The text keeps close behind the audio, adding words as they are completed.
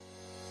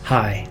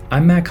Hi,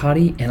 I'm Matt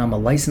Cotty, and I'm a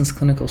licensed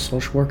clinical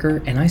social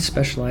worker, and I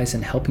specialize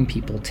in helping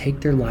people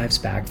take their lives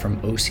back from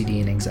OCD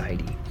and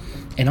anxiety.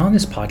 And on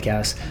this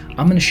podcast,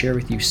 I'm going to share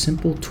with you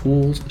simple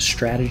tools,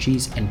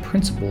 strategies, and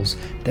principles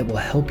that will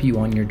help you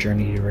on your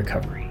journey to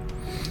recovery.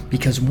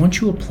 Because once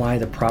you apply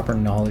the proper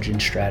knowledge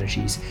and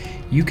strategies,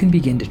 you can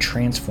begin to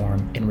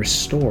transform and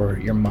restore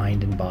your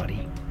mind and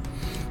body.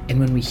 And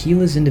when we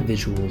heal as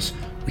individuals,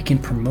 we can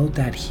promote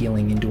that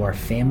healing into our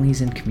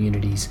families and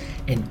communities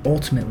and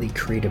ultimately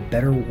create a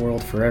better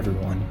world for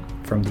everyone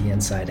from the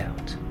inside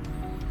out.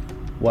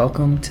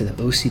 Welcome to the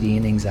OCD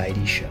and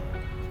Anxiety Show.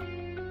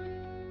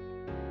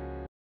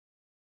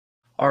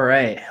 All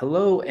right,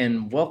 hello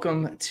and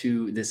welcome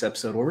to this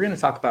episode where we're going to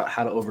talk about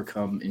how to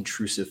overcome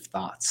intrusive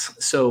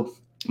thoughts. So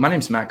my name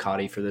is Matt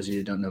Cotty, for those of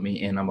you that don't know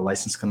me, and I'm a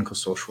licensed clinical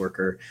social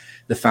worker,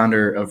 the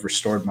founder of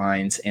Restored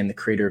Minds, and the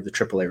creator of the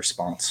AAA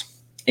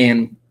Response.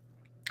 And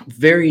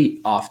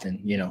very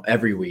often,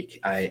 every week,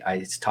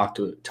 I talk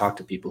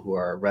to people who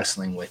are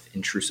wrestling with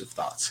intrusive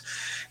thoughts.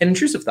 And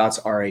intrusive thoughts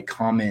are a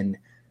common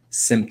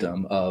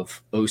symptom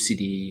of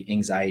OCD,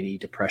 anxiety,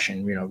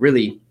 depression,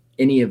 really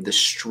any of the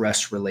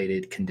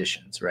stress-related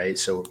conditions, right?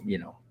 So,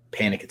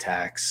 panic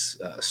attacks,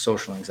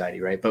 social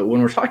anxiety, right? But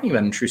when we're talking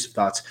about intrusive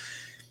thoughts,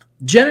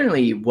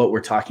 generally what we're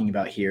talking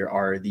about here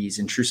are these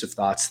intrusive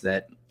thoughts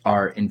that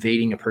are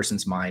invading a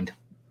person's mind,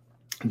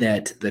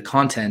 that the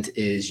content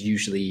is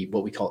usually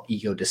what we call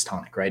ego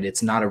dystonic, right?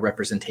 It's not a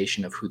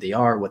representation of who they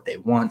are, what they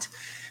want,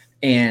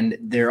 and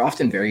they're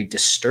often very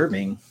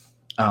disturbing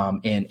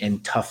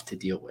and tough to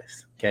deal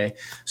with. Okay,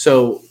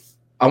 so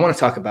I want to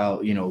talk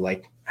about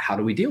how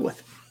do we deal with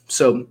it?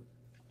 So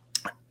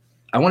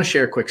I want to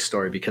share a quick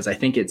story because I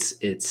think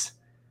it's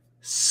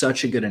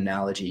such a good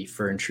analogy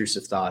for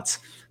intrusive thoughts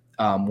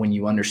when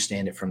you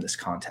understand it from this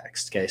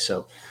context. Okay,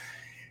 so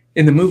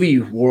in the movie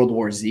World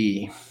War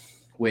Z,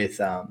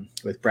 with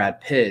Brad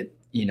Pitt,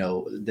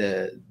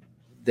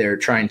 they're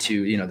trying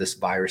to, this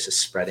virus is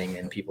spreading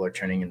and people are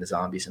turning into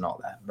zombies and all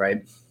that,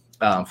 right?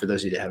 For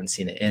those of you that haven't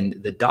seen it, and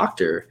the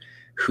doctor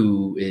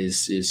who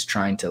is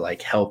trying to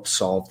help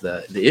solve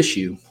the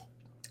issue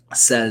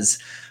says,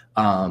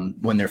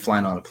 when they're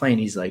flying on a plane,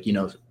 he's like,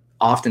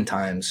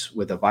 oftentimes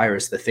with a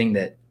virus, the thing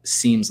that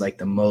seems like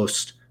the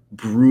most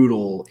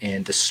brutal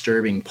and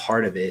disturbing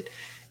part of it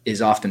is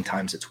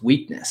oftentimes its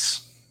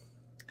weakness.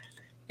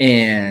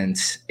 And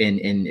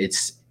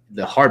it's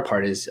the hard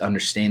part is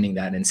understanding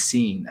that and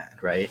seeing that,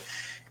 right?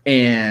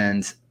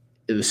 And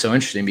it was so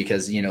interesting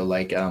because in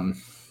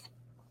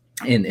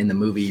the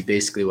movie,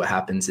 basically what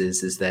happens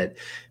is that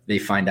they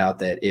find out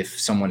that if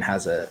someone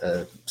has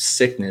a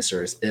sickness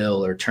or is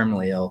ill or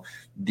terminally ill,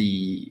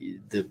 the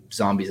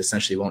zombies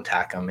essentially won't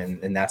attack them,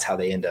 and that's how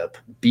they end up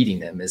beating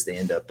them, is they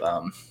end up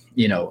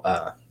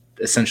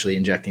essentially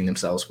injecting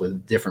themselves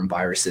with different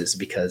viruses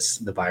because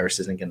the virus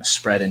isn't going to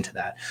spread into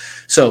that.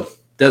 So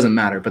doesn't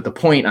matter. But the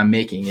point I'm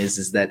making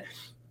is that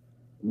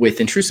with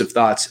intrusive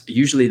thoughts,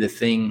 usually the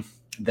thing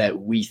that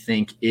we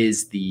think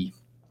is the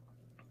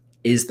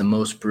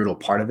most brutal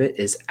part of it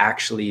is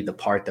actually the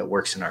part that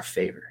works in our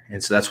favor.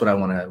 And so that's what I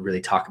want to really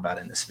talk about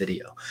in this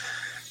video.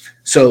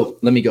 So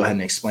let me go ahead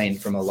and explain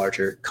from a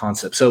larger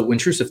concept. So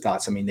intrusive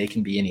thoughts, they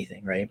can be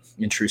anything, right?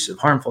 Intrusive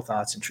harmful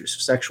thoughts,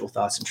 intrusive sexual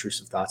thoughts,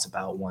 intrusive thoughts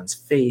about one's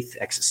faith,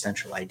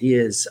 existential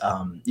ideas.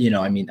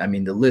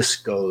 The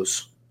list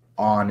goes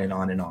on and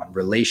on and on.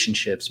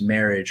 Relationships,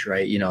 marriage,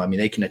 right?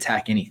 They can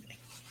attack anything.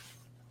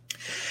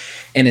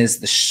 And as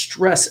the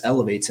stress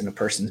elevates in a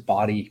person's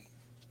body,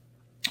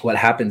 what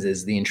happens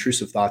is the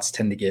intrusive thoughts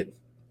tend to get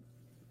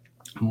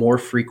more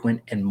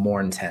frequent and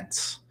more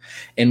intense.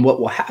 And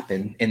what will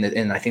happen,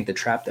 and I think the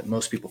trap that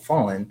most people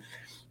fall in,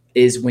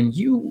 is when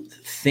you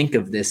think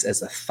of this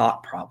as a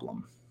thought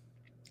problem,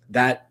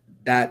 that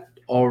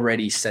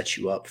already sets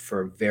you up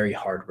for a very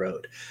hard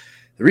road.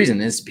 The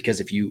reason is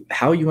because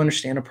how you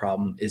understand a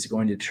problem is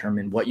going to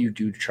determine what you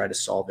do to try to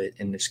solve it,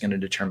 and it's going to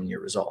determine your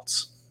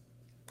results.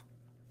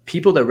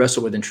 People that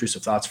wrestle with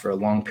intrusive thoughts for a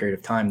long period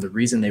of time, the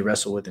reason they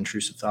wrestle with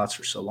intrusive thoughts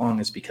for so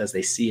long is because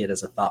they see it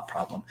as a thought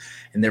problem,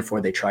 and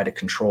therefore they try to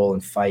control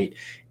and fight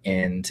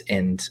and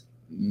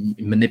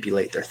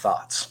manipulate their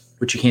thoughts,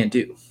 which you can't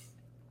do,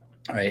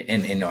 right?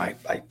 And I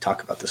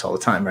talk about this all the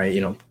time,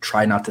 right?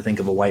 Try not to think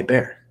of a white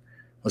bear.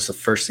 What's the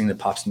first thing that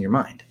pops in your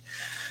mind?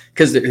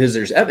 Because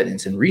there's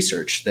evidence and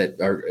research that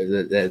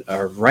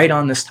are right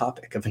on this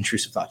topic of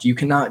intrusive thoughts. You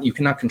cannot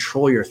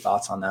control your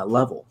thoughts on that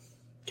level,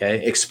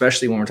 okay?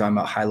 Especially when we're talking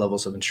about high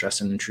levels of stress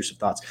and intrusive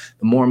thoughts.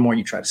 The more and more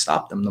you try to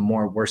stop them, the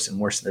more worse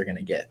and worse they're going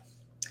to get.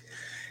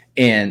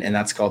 And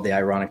that's called The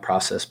Ironic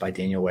Process by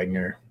Daniel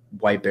Wegner.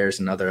 White Bears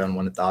and Other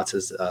Unwanted Thoughts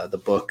is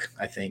the book,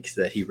 I think,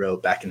 that he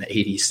wrote back in the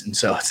 80s. And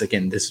so it's,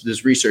 again,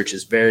 this research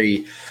is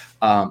very,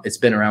 it's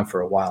been around for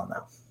a while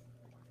now.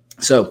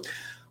 So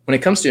when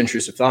it comes to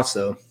intrusive thoughts,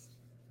 though,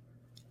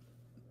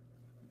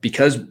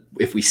 because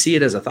if we see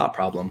it as a thought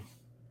problem,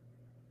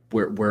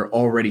 we're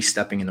already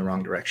stepping in the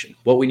wrong direction.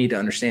 What we need to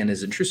understand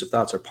is intrusive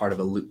thoughts are part of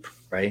a loop,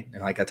 right?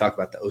 And like I talk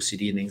about the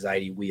OCD and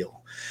anxiety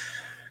wheel.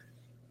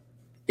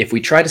 If we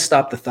try to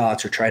stop the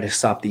thoughts or try to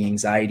stop the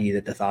anxiety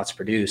that the thoughts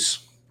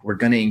produce, we're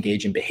going to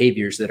engage in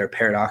behaviors that are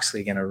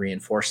paradoxically going to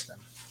reinforce them.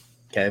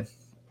 Okay.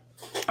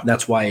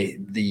 That's why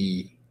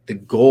the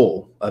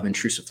goal of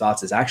intrusive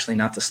thoughts is actually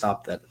not to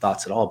stop the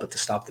thoughts at all, but to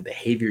stop the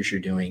behaviors you're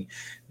doing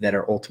that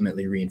are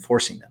ultimately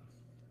reinforcing them.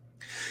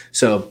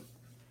 So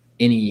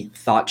any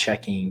thought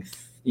checking,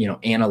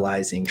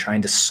 analyzing,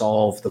 trying to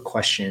solve the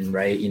question,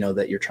 right?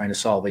 That you're trying to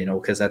solve,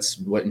 because that's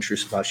what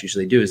intrusive thoughts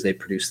usually do, is they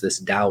produce this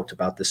doubt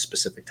about this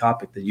specific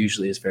topic that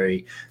usually is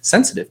very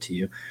sensitive to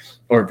you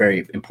or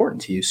very important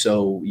to you.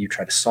 So you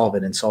try to solve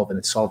it and solve it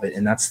and solve it.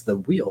 And that's the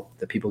wheel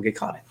that people get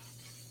caught in,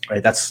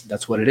 right?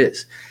 That's what it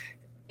is.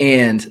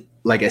 And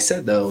like I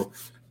said, though,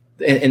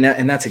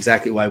 and that's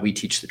exactly why we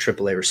teach the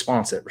AAA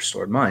response at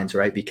Restored Minds,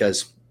 right?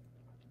 Because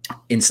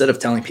instead of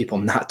telling people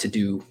not to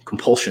do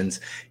compulsions,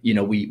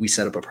 we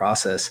set up a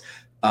process,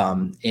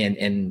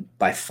 and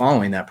by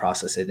following that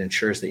process, it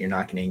ensures that you're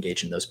not going to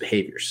engage in those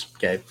behaviors.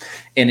 Okay.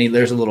 And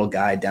there's a little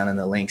guide down in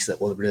the links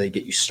that will really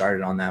get you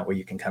started on that, where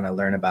you can kind of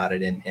learn about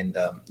it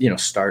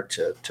and start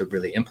to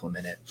really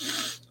implement it.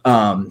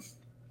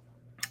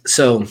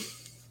 So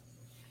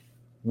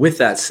with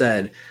that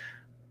said,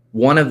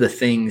 one of the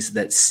things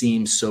that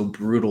seems so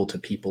brutal to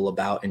people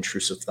about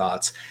intrusive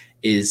thoughts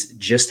is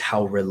just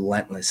how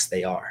relentless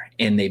they are.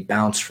 And they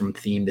bounce from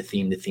theme to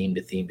theme to theme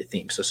to theme to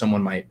theme. So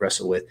someone might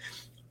wrestle with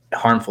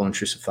harmful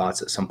intrusive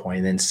thoughts at some point,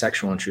 and then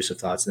sexual intrusive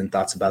thoughts, and then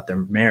thoughts about their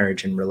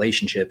marriage and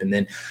relationship. And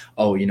then,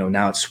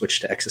 now it's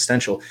switched to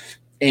existential.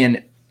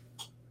 And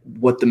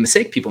what the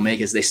mistake people make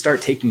is they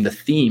start taking the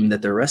theme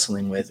that they're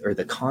wrestling with, or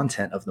the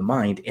content of the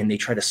mind, and they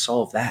try to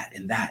solve that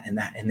and that and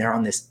that. And they're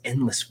on this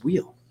endless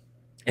wheel.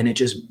 And it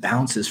just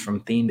bounces from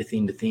theme to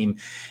theme to theme.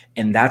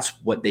 And that's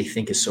what they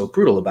think is so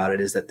brutal about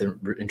it, is that the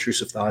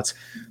intrusive thoughts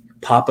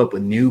pop up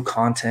with new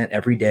content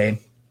every day.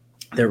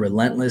 They're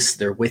relentless.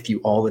 They're with you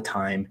all the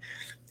time.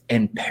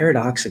 And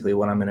paradoxically,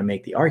 what I'm going to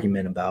make the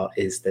argument about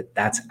is that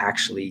that's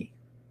actually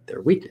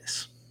their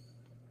weakness.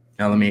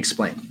 Now, let me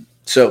explain.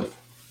 So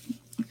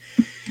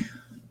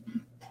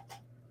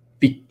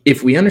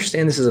if we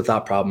understand this is a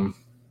thought problem,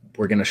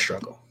 we're going to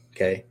struggle.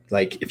 Okay.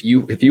 Like if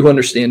you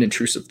understand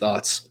intrusive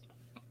thoughts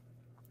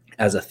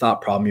as a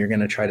thought problem, you're going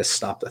to try to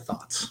stop the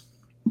thoughts.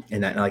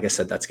 And that, like I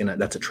said, that's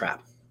a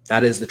trap.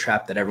 That is the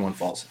trap that everyone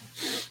falls in.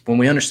 When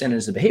we understand it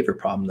as a behavior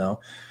problem, though,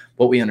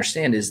 what we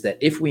understand is that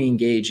if we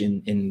engage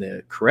in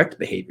the correct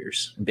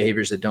behaviors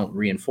that don't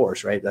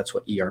reinforce, right? That's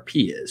what ERP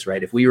is,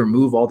 right? If we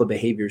remove all the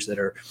behaviors that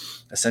are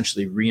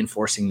essentially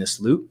reinforcing this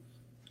loop,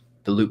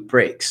 the loop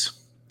breaks.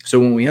 So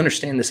when we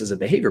understand this as a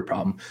behavior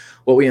problem,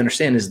 what we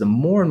understand is the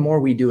more and more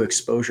we do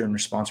exposure and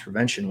response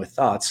prevention with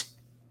thoughts,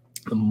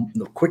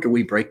 the quicker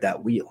we break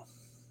that wheel.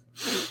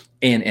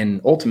 And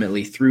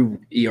ultimately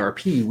through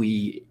ERP,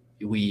 we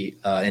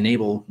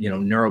enable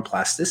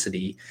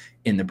neuroplasticity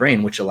in the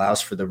brain, which allows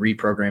for the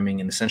reprogramming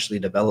and essentially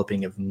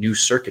developing of new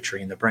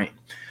circuitry in the brain.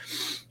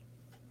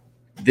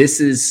 This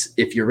is,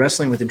 if you're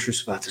wrestling with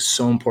intrusive thoughts, it's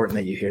so important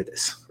that you hear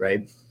this,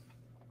 right?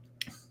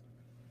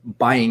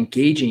 By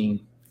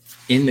engaging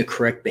in the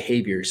correct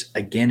behaviors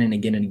again and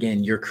again and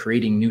again, you're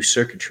creating new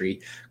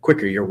circuitry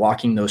quicker. You're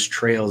walking those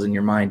trails in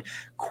your mind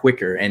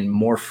quicker and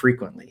more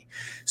frequently.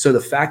 So the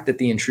fact that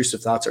the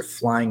intrusive thoughts are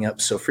flying up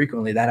so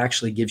frequently, that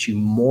actually gives you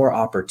more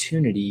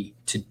opportunity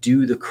to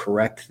do the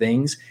correct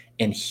things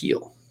and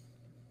heal.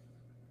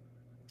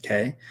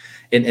 Okay.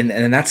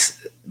 And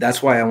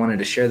that's why I wanted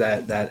to share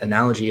that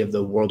analogy of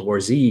the World War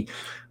Z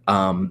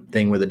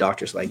thing, where the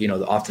doctor's like,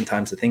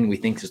 oftentimes the thing we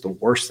think is the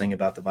worst thing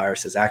about the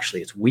virus is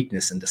actually its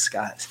weakness in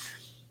disguise.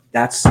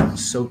 That's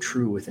so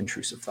true with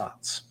intrusive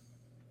thoughts.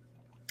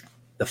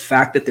 The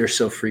fact that they're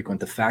so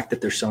frequent, the fact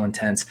that they're so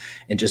intense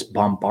and just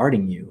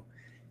bombarding you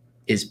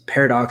is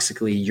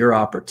paradoxically your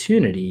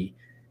opportunity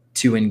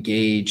to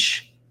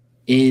engage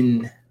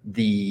in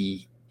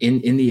the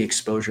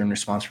exposure and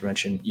response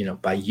prevention,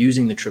 by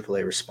using the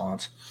AAA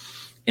response.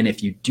 And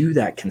if you do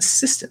that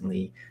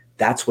consistently,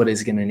 that's what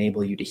is going to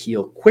enable you to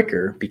heal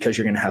quicker, because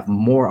you're going to have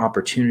more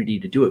opportunity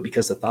to do it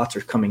because the thoughts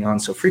are coming on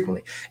so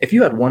frequently. If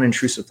you had one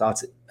intrusive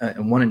thought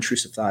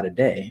a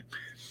day,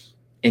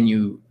 and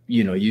you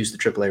use the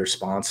AAA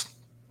response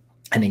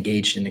and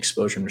engaged in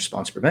exposure and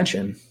response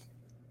prevention,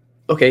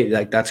 okay,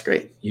 that's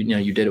great.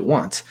 You did it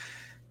once.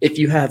 If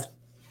you have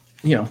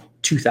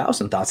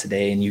 2,000 thoughts a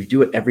day and you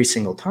do it every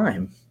single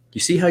time,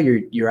 you see how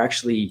you're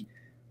actually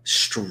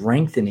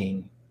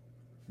strengthening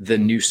the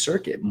new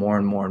circuit more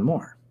and more and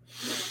more.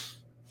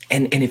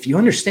 And if you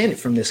understand it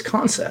from this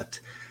concept,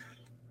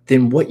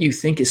 then what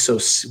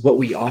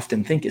we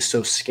often think is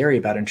so scary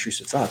about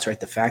intrusive thoughts, right?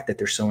 The fact that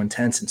they're so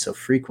intense and so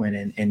frequent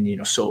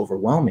and so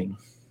overwhelming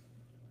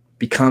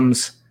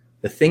becomes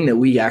the thing that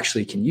we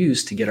actually can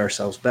use to get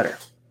ourselves better.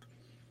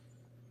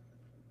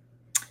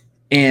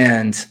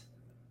 And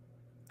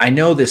I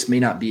know this may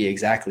not be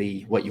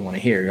exactly what you want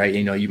to hear, right?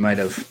 You might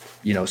have,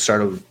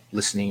 started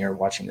listening or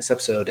watching this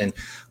episode and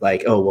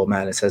like, oh, well,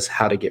 Matt, it says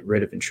how to get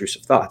rid of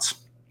intrusive thoughts.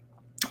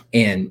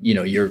 And,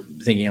 you're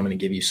thinking I'm going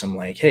to give you some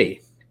like,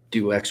 hey,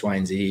 do X, Y,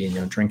 and Z,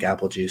 and, drink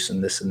apple juice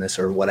and this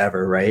or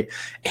whatever, right?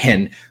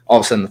 And all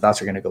of a sudden the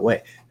thoughts are going to go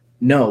away.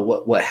 no,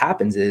 what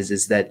happens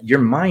is that your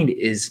mind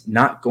is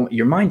not going,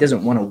 your mind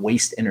doesn't want to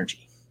waste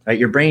energy, right?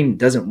 Your brain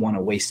doesn't want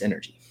to waste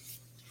energy.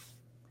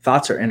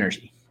 Thoughts are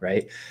energy,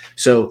 right?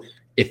 So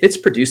if it's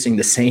producing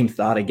the same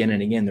thought again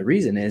and again, the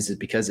reason is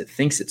because it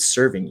thinks it's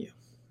serving you.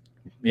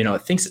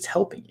 It thinks it's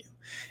helping you.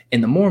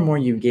 And the more and more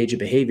you engage in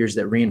behaviors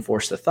that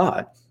reinforce the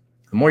thought,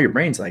 the more your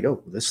brain's like,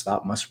 oh, this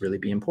thought must really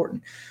be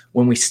important.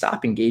 When we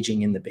stop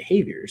engaging in the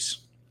behaviors,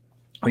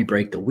 we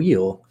break the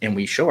wheel and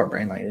we show our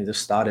brain like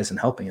this thought isn't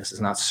helping us, it's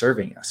not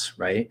serving us,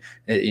 right?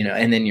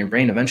 And then your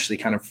brain eventually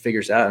kind of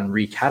figures out and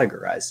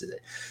recategorizes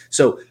it.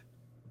 So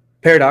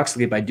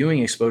paradoxically, by doing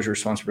exposure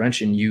response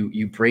prevention,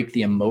 you break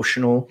the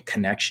emotional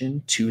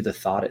connection to the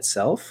thought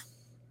itself,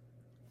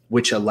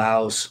 which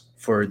allows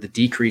for the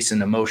decrease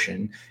in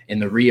emotion and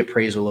the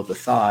reappraisal of the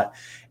thought.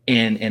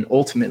 And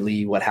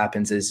ultimately what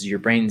happens is your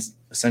brain's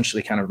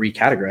essentially kind of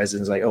recategorizes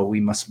and is like, oh,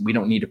 we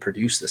don't need to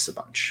produce this a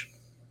bunch.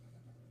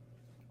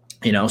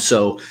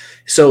 So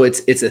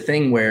it's a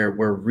thing where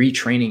we're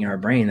retraining our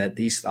brain that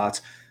these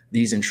thoughts,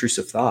 these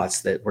intrusive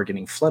thoughts that we're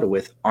getting flooded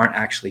with aren't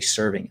actually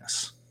serving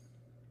us.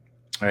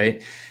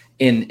 Right.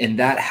 And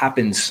that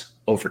happens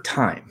over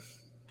time.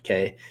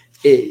 Okay.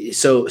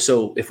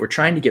 So if we're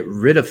trying to get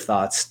rid of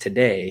thoughts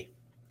today,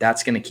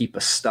 that's going to keep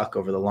us stuck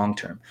over the long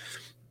term.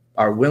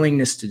 Our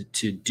willingness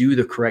to do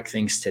the correct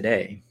things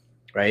today,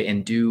 right,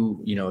 and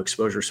do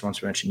exposure response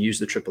prevention, use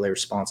the AAA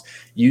response,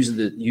 use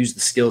the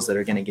skills that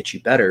are going to get you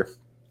better,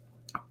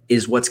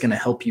 is what's going to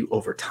help you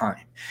over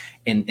time.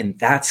 And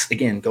that's,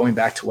 again, going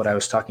back to what I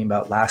was talking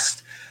about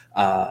last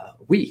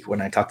week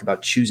when I talked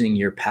about choosing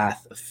your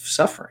path of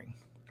suffering,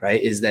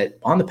 right, is that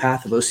on the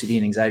path of OCD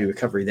and anxiety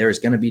recovery, there is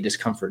going to be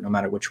discomfort no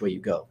matter which way you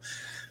go.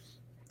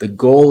 The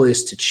goal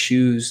is to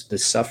choose the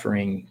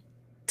suffering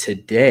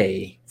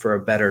today for a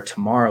better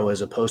tomorrow,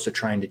 as opposed to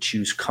trying to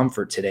choose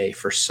comfort today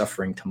for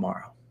suffering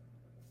tomorrow.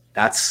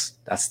 That's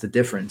the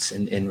difference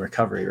in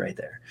recovery right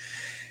there.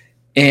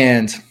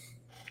 And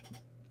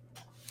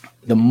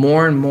the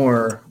more and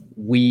more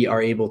we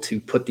are able to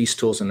put these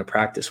tools into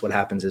practice, what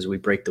happens is we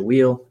break the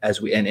wheel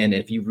and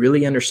if you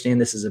really understand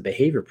this as a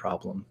behavior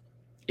problem,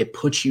 it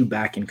puts you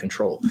back in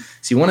control.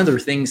 See, one of the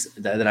things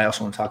that I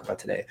also want to talk about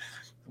today,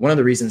 one of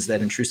the reasons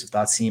that intrusive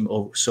thoughts seem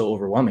so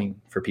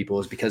overwhelming for people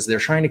is because they're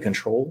trying to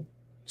control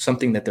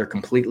something that they're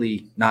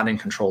completely not in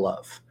control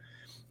of.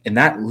 And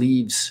that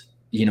leaves,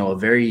 a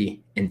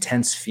very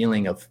intense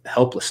feeling of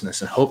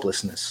helplessness and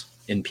hopelessness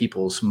in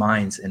people's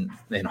minds and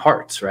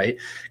hearts, right?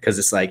 Because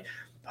it's like,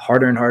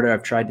 harder and harder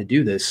I've tried to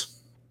do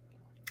this,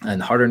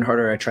 and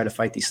harder I try to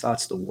fight these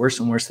thoughts, the worse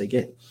and worse they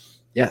get.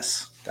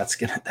 Yes, that's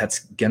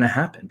gonna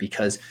happen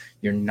because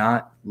you're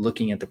not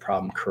looking at the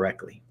problem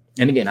correctly.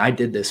 And again, I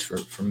did this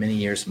for many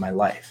years of my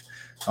life.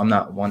 So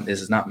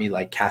this is not me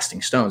like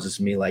casting stones.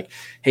 It's me like,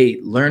 hey,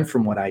 learn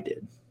from what I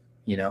did.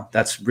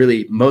 That's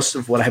really most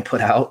of what I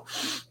put out,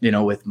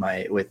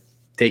 with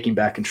taking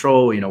back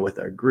control, with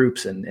our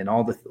groups and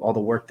all the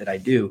work that I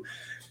do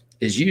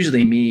is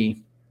usually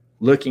me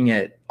looking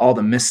at all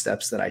the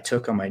missteps that I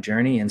took on my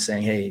journey and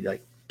saying, hey,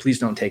 like, please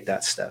don't take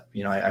that step.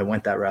 I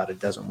went that route. It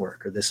doesn't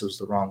work, or this was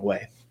the wrong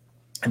way.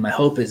 And my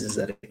hope is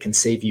that it can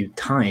save you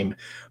time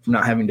from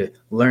not having to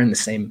learn the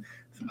same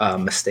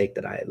mistake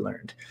that I had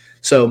learned.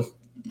 So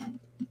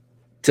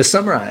to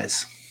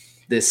summarize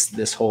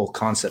this whole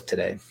concept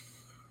today,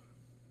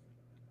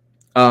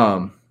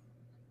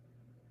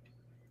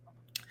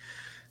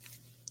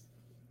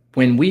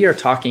 when we are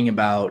talking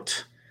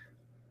about,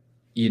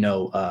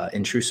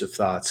 intrusive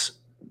thoughts,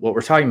 what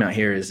we're talking about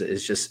here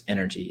is just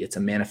energy. It's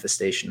a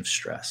manifestation of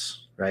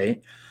stress,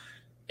 right?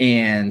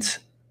 And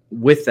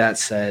with that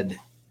said,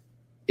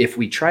 if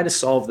we try to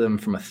solve them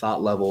from a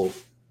thought level,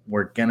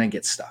 we're going to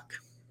get stuck.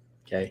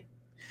 Okay.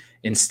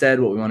 Instead,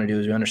 what we want to do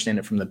is we understand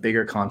it from the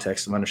bigger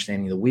context of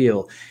understanding the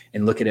wheel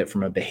and look at it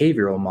from a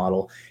behavioral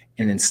model,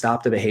 and then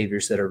stop the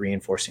behaviors that are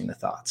reinforcing the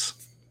thoughts.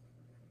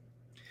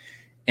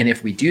 And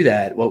if we do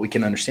that, what we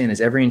can understand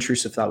is every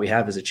intrusive thought we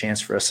have is a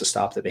chance for us to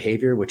stop the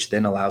behavior, which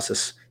then allows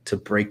us to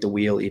break the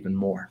wheel even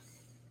more.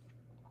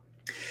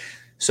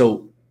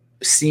 So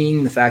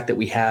seeing the fact that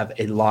we have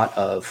a lot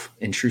of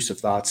intrusive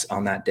thoughts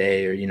on that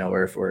day,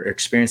 or if we're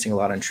experiencing a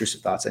lot of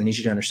intrusive thoughts, I need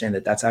you to understand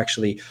that that's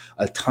actually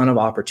a ton of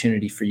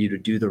opportunity for you to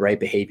do the right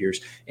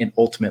behaviors and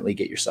ultimately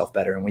get yourself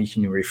better. And when you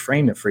can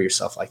reframe it for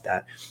yourself like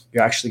that,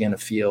 you're actually going to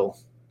feel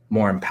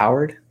more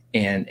empowered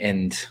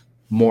and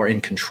more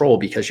in control,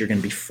 because you're going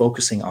to be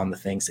focusing on the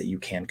things that you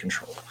can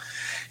control.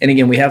 And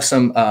again, we have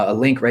a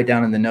link right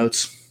down in the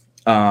notes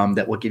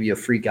that will give you a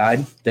free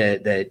guide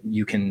that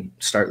you can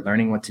start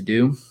learning what to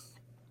do,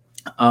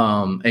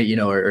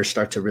 or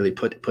start to really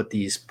put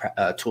these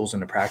tools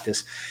into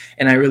practice.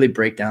 And I really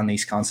break down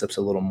these concepts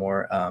a little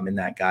more in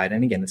that guide.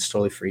 And again, it's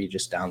totally free.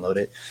 Just download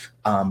it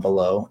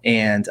below.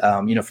 And,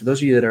 for those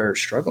of you that are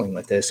struggling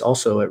with this,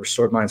 also at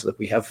Restored Minds, look,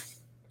 we have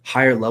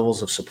higher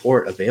levels of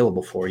support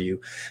available for you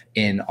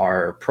in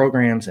our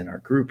programs and our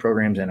group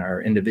programs and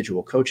our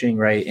individual coaching,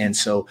 right? And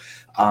so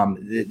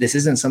this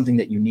isn't something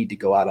that you need to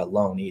go out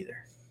alone either.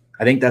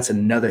 I think that's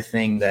another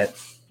thing that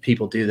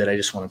people do that I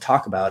just want to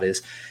talk about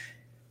is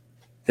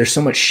there's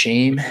so much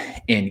shame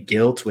and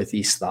guilt with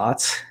these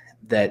thoughts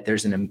that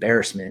there's an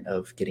embarrassment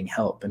of getting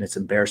help, and it's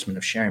embarrassment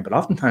of sharing. But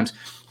oftentimes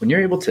when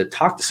you're able to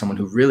talk to someone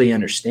who really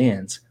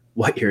understands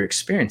what you're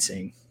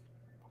experiencing,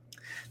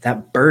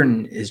 that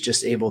burden is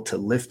just able to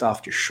lift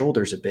off your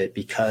shoulders a bit,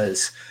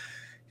 because,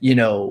 you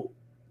know,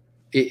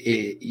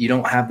 you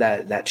don't have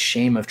that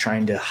shame of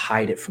trying to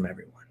hide it from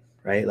everyone,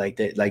 right?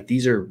 Like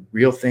these are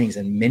real things,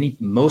 and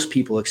most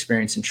people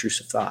experience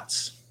intrusive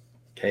thoughts.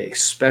 Okay,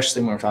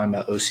 especially when we're talking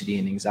about OCD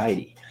and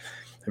anxiety.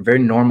 They're a very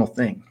normal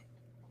thing.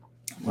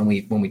 When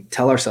we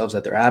tell ourselves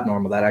that they're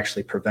abnormal, that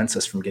actually prevents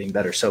us from getting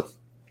better. So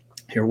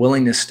your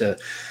willingness to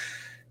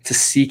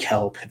seek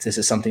help, if this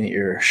is something that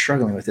you're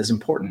struggling with, is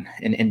important.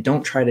 And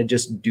don't try to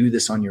just do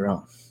this on your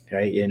own,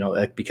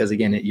 right? Because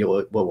again,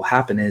 what will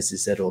happen is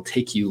that it'll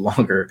take you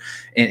longer.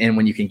 And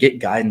when you can get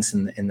guidance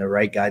and the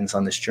right guidance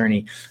on this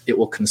journey, it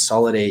will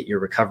consolidate your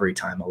recovery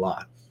time a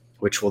lot,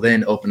 which will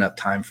then open up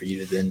time for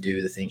you to then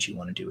do the things you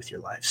want to do with your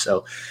life.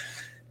 So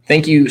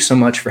thank you so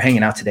much for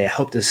hanging out today. I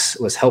hope this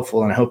was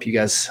helpful, and I hope you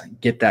guys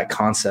get that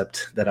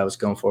concept that I was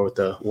going for with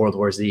the World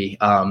War Z.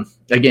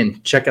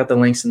 Again, check out the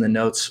links in the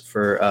notes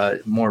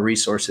for more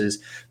resources.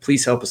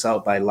 Please help us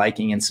out by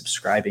liking and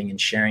subscribing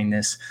and sharing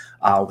this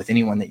with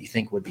anyone that you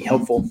think would be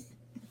helpful.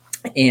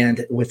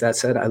 And with that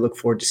said, I look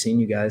forward to seeing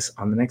you guys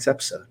on the next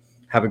episode.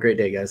 Have a great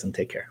day, guys, and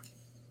take care.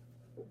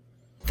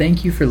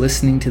 Thank you for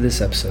listening to this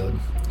episode.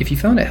 If you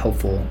found it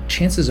helpful,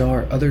 chances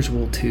are others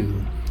will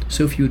too.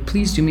 So if you would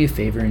please do me a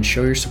favor and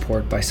show your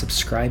support by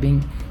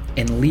subscribing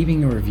and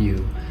leaving a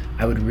review,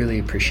 I would really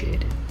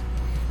appreciate it.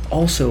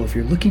 Also, if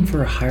you're looking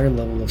for a higher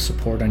level of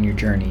support on your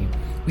journey,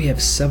 we have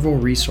several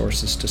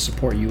resources to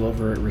support you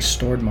over at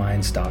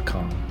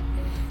restoredminds.com.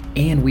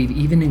 And we've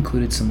even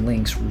included some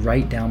links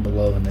right down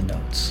below in the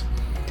notes.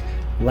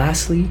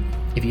 Lastly,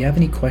 if you have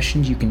any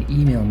questions, you can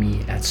email me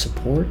at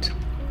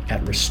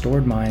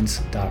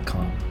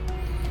support@restoredminds.com.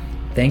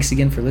 Thanks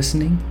again for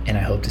listening, and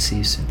I hope to see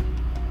you soon.